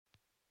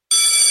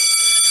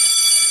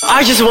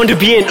I just want to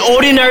be an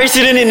ordinary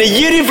student in a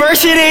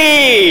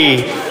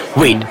university!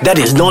 Wait, that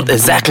is not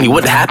exactly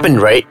what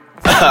happened, right?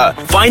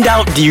 Find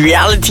out the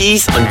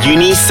realities on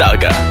Uni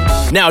Saga.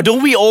 Now,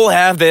 don't we all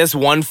have this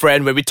one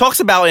friend where we talks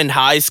about in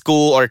high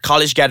school or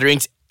college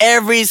gatherings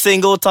every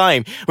single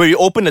time where you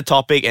open a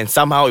topic and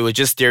somehow it would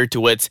just steer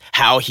towards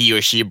how he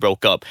or she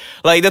broke up.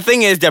 Like, the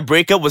thing is, their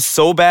breakup was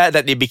so bad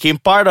that it became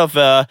part of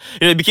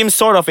it became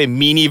sort of a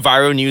mini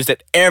viral news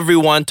that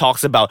everyone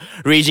talks about,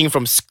 ranging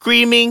from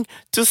screaming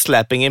to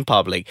slapping in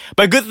public.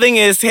 But good thing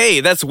is,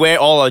 hey, that's where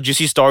all our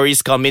juicy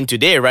stories come in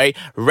today, right?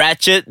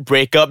 Ratchet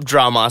breakup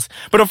dramas.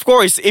 But of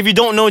course, if you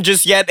don't know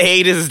just yet,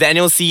 hey, this is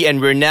Daniel C, and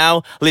we're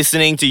now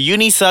listening to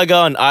Uni Saga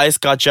on Ais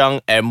Kacang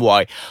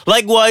MY.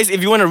 Likewise,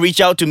 if you want to reach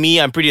out to me,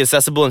 I'm pretty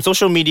accessible on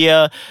social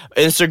media,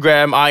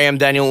 Instagram, I am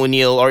Daniel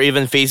O'Neill, or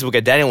even Facebook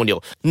at Daniel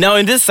O'Neill. Now,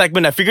 in this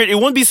segment, I figured it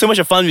won't be so much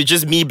of fun with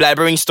just me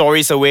blabbering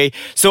stories away,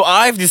 so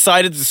I've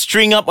decided to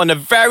string up on a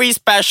very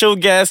special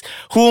guest,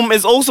 whom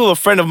is also a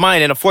friend of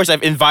mine, and of course,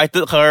 I've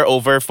invited her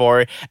over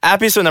for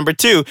episode number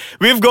 2.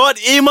 We've got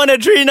Iman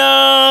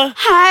Edreena!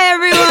 Hi,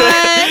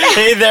 everyone!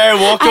 Hey there,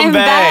 welcome I'm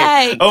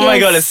back. Oh my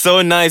Yes. god, it's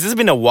so nice. It's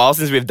been a while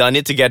since we've done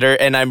it together,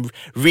 and I'm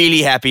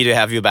really happy to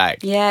have you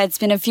back. Yeah, it's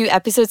been a few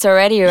episodes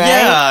already, right?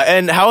 Yeah,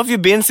 and how have you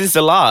been since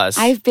the last?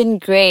 I've been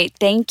great.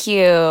 Thank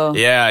you.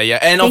 Yeah,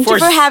 and Thank of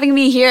course, you for having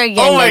me here again.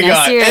 oh my Dana,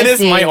 god, it is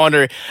seriously. my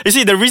honor. You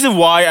see, the reason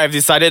why I've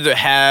decided to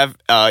have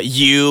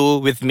you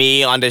with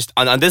me on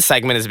this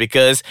segment is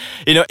because,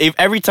 you know, if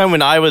every time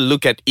when I would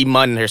look at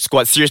Iman and her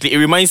squad, seriously, it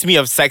reminds me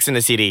of Sex in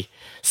the City.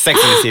 Sex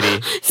in the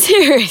City.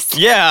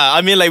 Seriously. Yeah,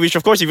 I mean, like, which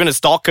of course, if you're gonna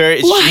stalk her,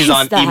 Why she's is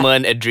on that?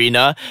 Iman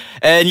Edreena.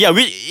 And yeah,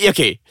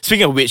 okay,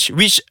 speaking of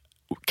which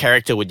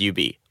character would you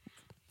be?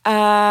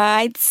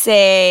 I'd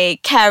say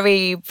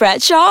Carrie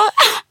Bradshaw.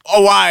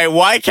 Oh, why?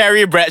 Why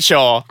Carrie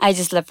Bradshaw? I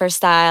just love her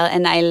style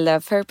and I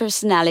love her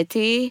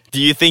personality.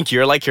 Do you think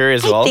you're like her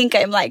as well? I think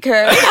I'm like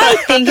her.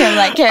 I think I'm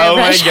like Carrie Oh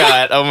my Bradshaw.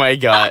 god, oh my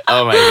god,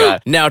 oh my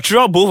god. Now,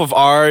 throughout both of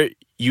our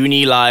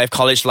uni life,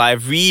 college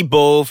life, we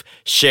both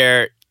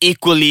share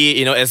equally,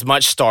 you know, as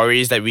much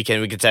stories that we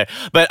can share.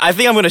 But I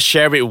think I'm gonna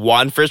share with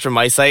one first from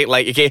my side.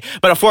 Like, okay,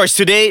 but of course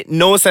today,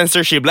 no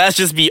censorship. Let's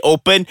just be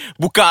open,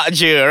 buka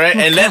je, right?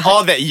 And let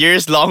all that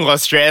years long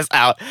of stress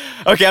out.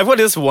 Okay, I've got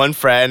this one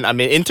friend,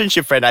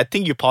 internship friend, I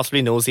think you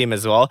possibly knows him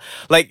as well.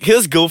 Like,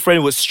 his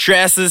girlfriend would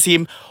stresses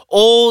him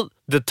all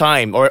the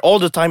time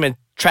and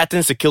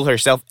threatens to kill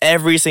herself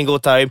every single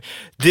time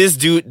this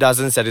dude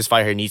doesn't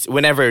satisfy her needs.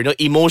 Whenever, you know,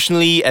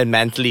 emotionally and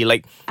mentally.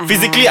 Like,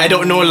 physically, I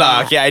don't know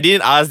lah. Okay, I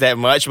didn't ask that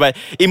much, but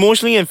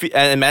emotionally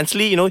and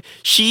mentally, you know,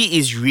 she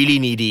is really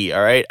needy,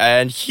 all right?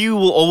 And he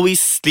will always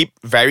sleep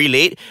very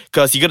late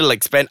because you gotta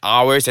like spend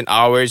hours and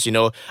hours, you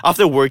know,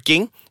 after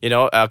working, you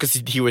know, because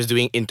he was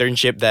doing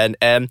internship then.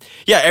 And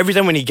yeah, every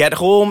time when he get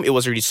home, it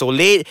was already so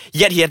late.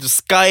 Yet he had to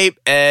Skype,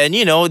 and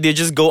you know, they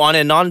just go on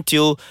and on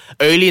till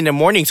early in the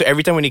morning. So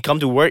every time when he come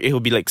to work, it will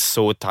be like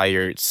so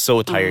tired.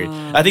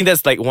 I think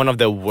that's like one of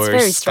the very worst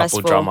couple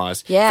stressful.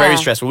 dramas. Yeah. Very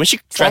stressful. When she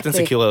threatens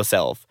to Exactly. kill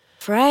herself.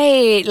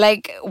 Right.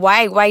 Like,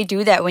 why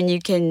do that when you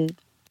can...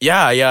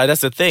 Yeah,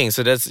 that's the thing.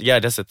 So that's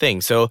the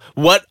thing. So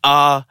what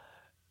are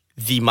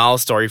the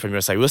Miles story from your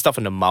side? We'll start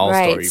from the Miles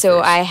story Right. So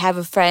first. I have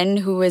a friend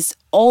who is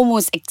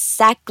almost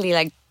exactly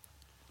like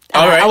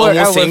Alright, almost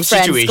our same friend's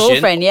situation.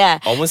 girlfriend, yeah.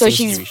 Almost so same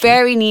she's situation.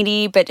 very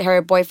needy, but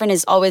her boyfriend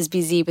is always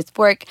busy with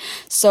work.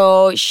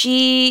 So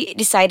she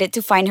decided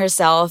to find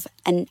herself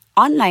an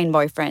online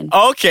boyfriend.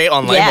 Okay,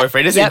 online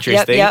boyfriend. That's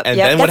interesting. And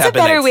then what That's a happened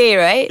better next? way,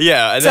 right?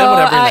 Yeah, and so then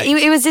what happened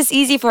next? it was just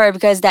easy for her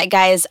because that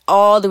guy is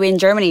all the way in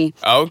Germany.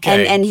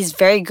 Okay. And he's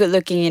very good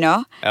looking, you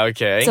know.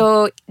 Okay.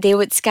 So they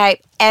would Skype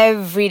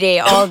every day,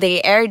 all day,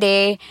 every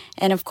day.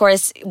 And of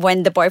course,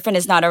 when the boyfriend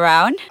is not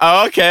around,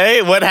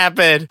 Okay, what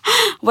happened?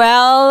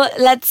 well,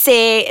 let's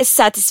say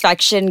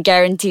satisfaction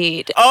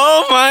guaranteed.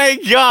 Oh my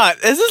god.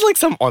 Is this like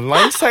some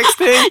online sex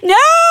thing? No,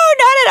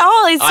 not at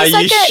all. It's Are just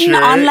like you an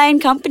sure? online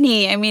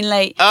company. I mean,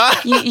 like,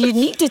 you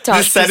need to talk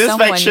The to someone,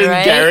 satisfaction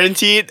right?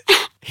 guaranteed.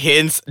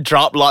 Hints,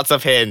 drop lots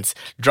of hints.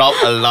 Drop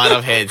a lot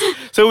of hints.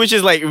 So which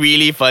is like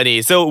really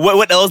funny. So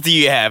what else do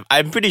you have?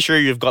 I'm pretty sure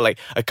you've got like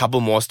a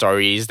couple more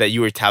stories that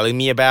you were telling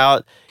me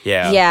about.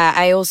 Yeah. Yeah,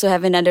 I also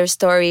have another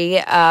story.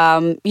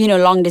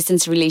 Long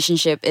distance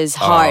relationship is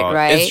hard,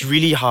 right? It's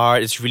really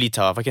hard. It's really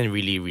tough. I can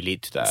really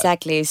relate to that.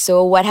 Exactly.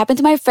 So what happened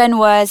to my friend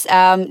was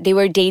they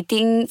were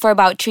dating for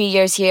about 3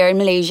 years here in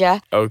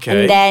Malaysia.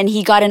 Okay. And then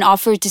he got an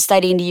offer to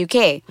study in the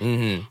UK.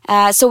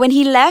 Mm-hmm. So when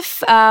he left,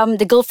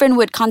 the girlfriend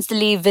would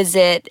constantly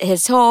visit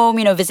his home,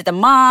 visit the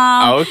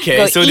mom. Okay.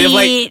 go So they're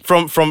eat.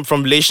 like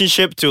from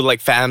relationship to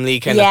like family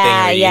kind of thing.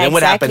 Already. Yeah, And then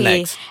what happened exactly.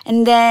 next?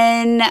 And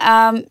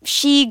then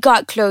she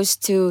got close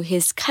to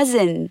his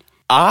cousin.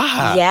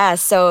 Ah. Yeah,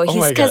 so Oh his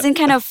my God. cousin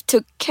kind of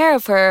took care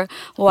of her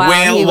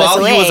while he was while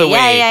away. he was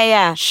away.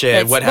 Yeah.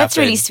 Shit, what That's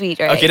really happened? sweet,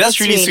 right? Okay, that's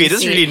really sweet.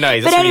 That's really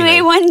nice. But That's really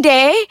anyway, nice. one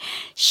day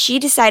she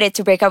decided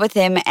to break up with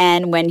him,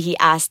 and when he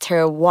asked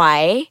her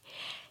why,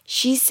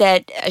 she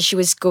said she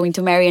was going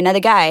to marry another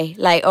guy.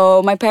 Like,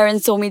 oh, my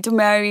parents told me to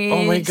marry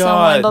Oh my someone,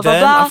 god. blah, blah,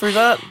 Then blah. after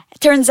that?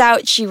 turns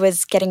out she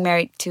was getting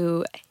married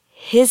to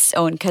his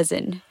own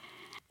cousin.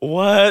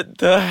 What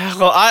the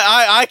hell?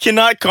 I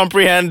cannot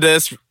comprehend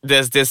this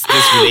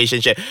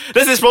relationship.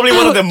 This is probably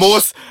one of the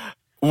most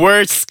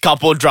worst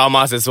couple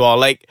dramas as well.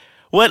 Like,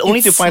 what?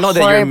 Only to It's find out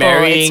that you're horrible.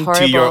 marrying It's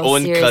to your horrible,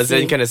 own cousin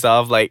seriously. kind of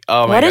stuff. Like,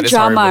 oh my What god, a it's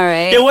drama, horrible.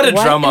 right? Yeah, what a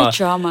What drama. a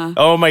drama.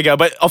 Oh my god.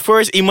 But of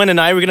course, Iman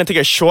and I, we're gonna take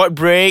a short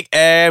break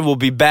and we'll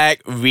be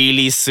back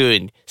really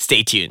soon.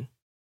 Stay tuned.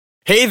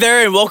 Hey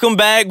there and welcome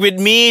back with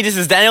me. This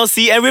is Daniel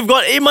C and we've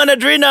got Iman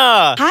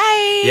Edreena.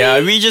 Hi. Yeah,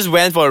 we just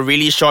went for a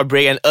really short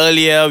break and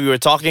earlier we were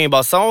talking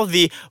about some of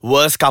the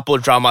worst couple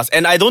dramas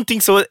and I don't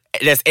think so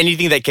there's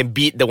anything that can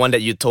beat the one that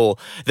you told.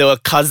 The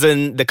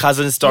cousin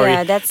story.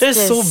 Yeah, that's so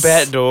just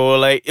bad though.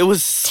 Like it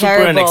was super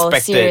terrible,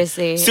 unexpected.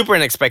 seriously. Super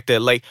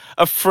unexpected. Like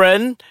a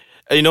friend,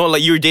 you know,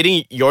 like you're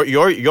dating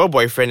your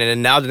boyfriend and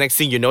then now the next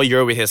thing you know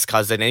you're with his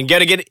cousin and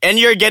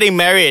you're getting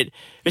married.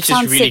 Which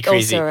Sounds is really sick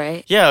crazy. also,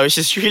 right? Yeah, which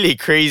is really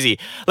crazy.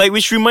 Like,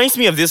 which reminds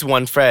me of this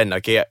one friend,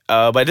 okay?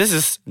 But this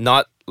is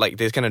not like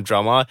this kind of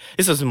drama.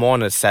 This was more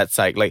on the sad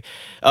side. Like,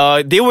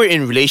 they were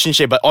in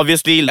relationship, but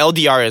obviously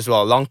LDR as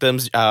well. Long term,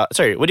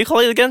 sorry, what do you call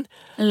it again?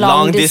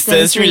 Long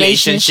distance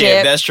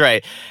relationship. That's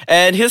right.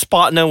 And his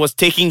partner was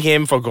taking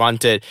him for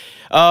granted.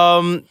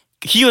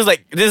 He was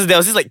like there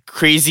was this like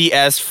crazy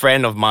ass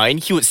friend of mine.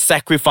 He would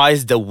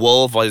sacrifice the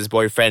world for his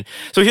boyfriend.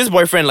 So his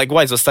boyfriend,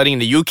 likewise, was studying in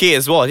the UK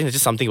as well. I think there's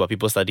just something about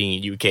people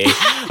studying in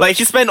UK. Like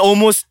he spent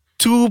almost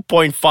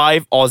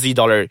 2.5k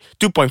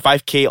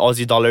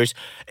Aussie dollars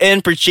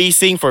in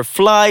purchasing for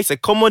flights,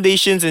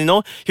 accommodations, and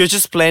he was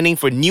just planning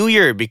for New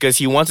Year because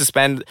he wants to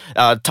spend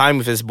time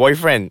with his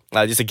boyfriend,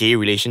 just a gay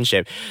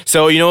relationship.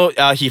 So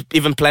he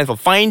even planned for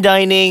fine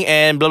dining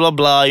and blah blah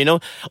blah.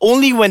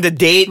 Only when the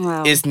date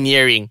is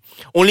nearing,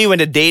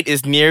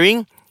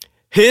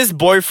 his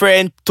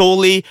boyfriend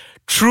totally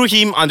threw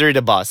him under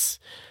the bus.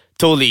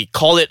 Totally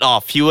call it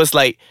off. He was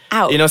like,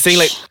 ouch, saying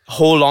like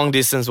whole long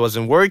distance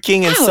wasn't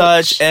working and ouch,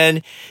 such.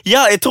 And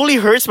yeah, it totally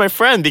hurts my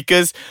friend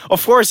because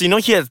of course, he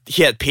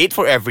had paid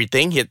for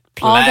everything. He had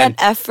planned all that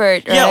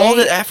effort, right? Yeah, all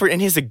that effort,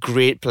 and he's a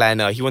great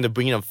planner. He wanted to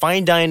bring in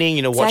fine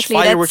dining, watch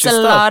fireworks that's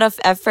and a stuff. lot of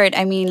effort.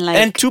 I mean, like,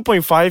 And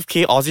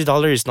 2.5k Aussie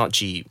dollar is not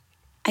cheap.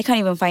 I can't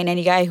even find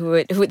any guy who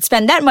would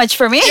spend that much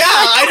for me. Yeah,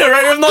 I know,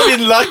 right? I've not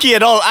been lucky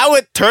at all. I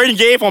would turn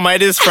gay for my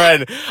this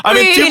friend. I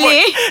mean,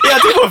 Really?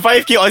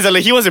 2.5k Aussie.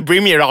 Like, he wants to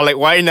bring me around. Like,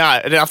 why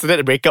not? And then after that,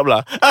 the breakup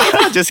lah.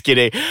 Just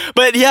kidding.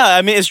 But yeah,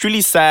 I mean, it's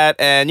really sad.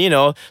 And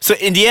so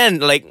in the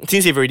end, like,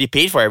 since they've already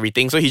paid for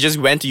everything, so he just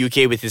went to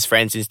UK with his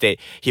friends instead.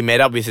 He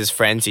met up with his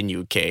friends in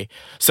UK.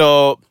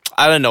 So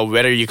I don't know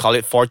whether you call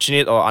it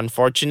fortunate or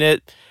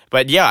unfortunate.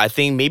 But yeah, I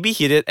think maybe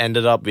he did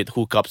ended up with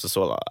hookups as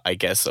well. I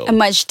guess so. A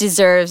much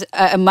deserved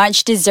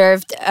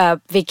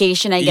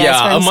vacation, I guess.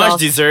 Yeah, for a himself. much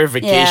deserved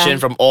vacation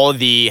from all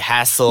the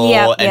hassle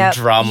and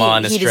drama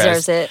and the he stress.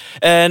 deserves it.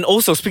 And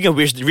also, speaking of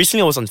which,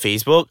 recently I was on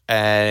Facebook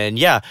and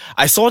yeah,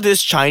 I saw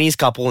this Chinese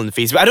couple on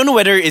Facebook. I don't know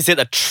whether is it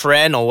a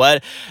trend or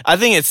what. I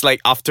think it's like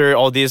after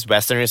all these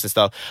Westerners and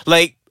stuff.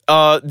 Like,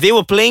 they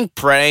were playing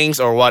pranks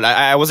or what.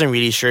 I wasn't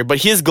really sure.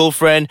 But his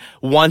girlfriend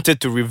wanted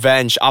to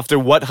revenge after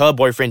what her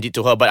boyfriend did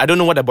to her. But I don't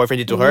know what the boyfriend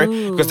did to her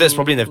because that's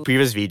probably in the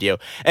previous video.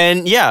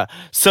 And yeah,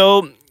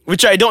 so,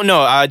 which I don't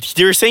know.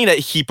 They were saying that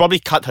he probably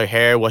cut her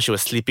hair while she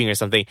was sleeping or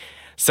something.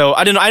 So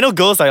I don't know. I know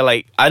girls are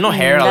like, I know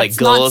hair are like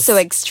girls. That's not so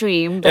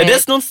extreme. But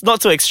That's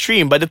not so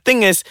extreme. But the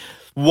thing is,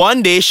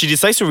 one day she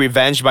decides to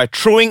revenge by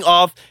throwing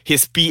off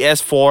his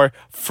PS4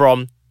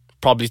 from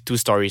probably 2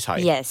 stories high.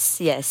 Yes.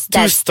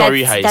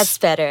 Two-story heights. That's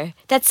better.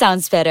 That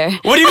sounds better.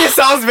 What do you mean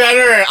sounds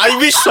better?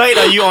 Which side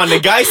are you on? The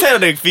guy side or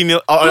the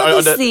female?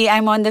 Obviously,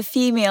 I'm on the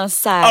female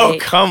side. Oh,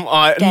 come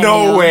on. Daniel.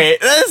 No way.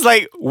 That's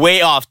like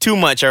way off. Too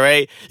much,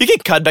 alright? You can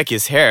cut back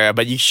his hair,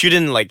 but you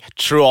shouldn't like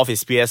throw off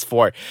his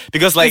PS4.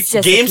 Because like It's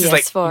just a games is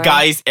like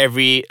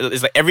PS4.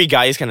 it's like every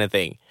guy's kind of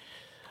thing.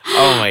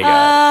 Oh my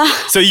god.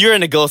 So you're on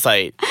the girl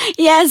side.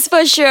 Yes,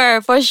 for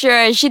sure.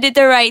 She did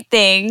the right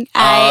thing.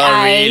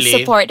 I Really?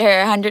 support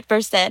her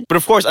 100%. But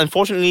of course,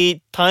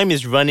 unfortunately, time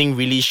is running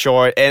really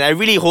short and I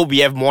really hope we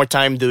have more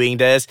time doing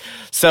this.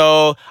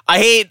 So I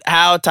hate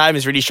how time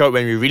is really short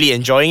when we're really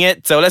enjoying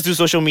it. So let's do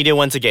social media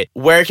once again.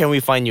 Where can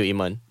we find you,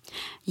 Iman?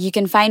 You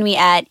can find me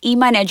at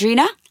Iman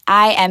Edreena.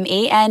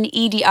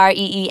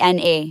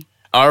 IMANEDREENA.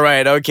 All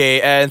right, okay.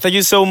 And thank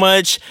you so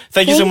much.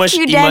 Thank you so much,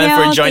 you, Iman,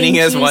 Daniel. for joining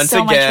Thank us you once so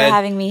again. much for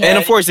having me here. And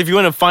of course, if you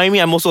want to find me,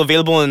 I'm also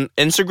available on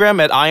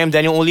Instagram at I am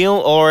Daniel O'Leal,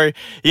 or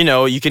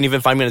you can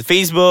even find me on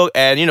Facebook.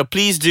 And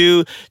please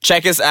do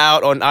check us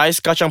out on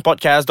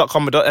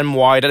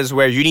icekacangpodcast.com.my. That is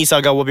where Uni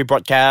Saga will be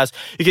broadcast.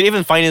 You can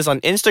even find us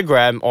on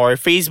Instagram or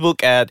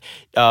Facebook at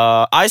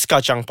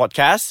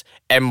icekacangpodcast.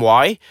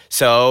 MY.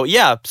 So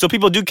yeah, so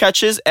people do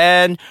catch us,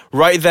 and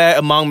right there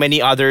among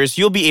many others,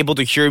 you'll be able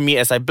to hear me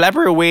as I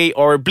blabber away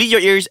or bleed your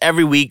ears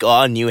every week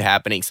on new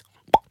happenings.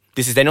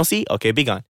 This is Daniel C. Okay, be gone.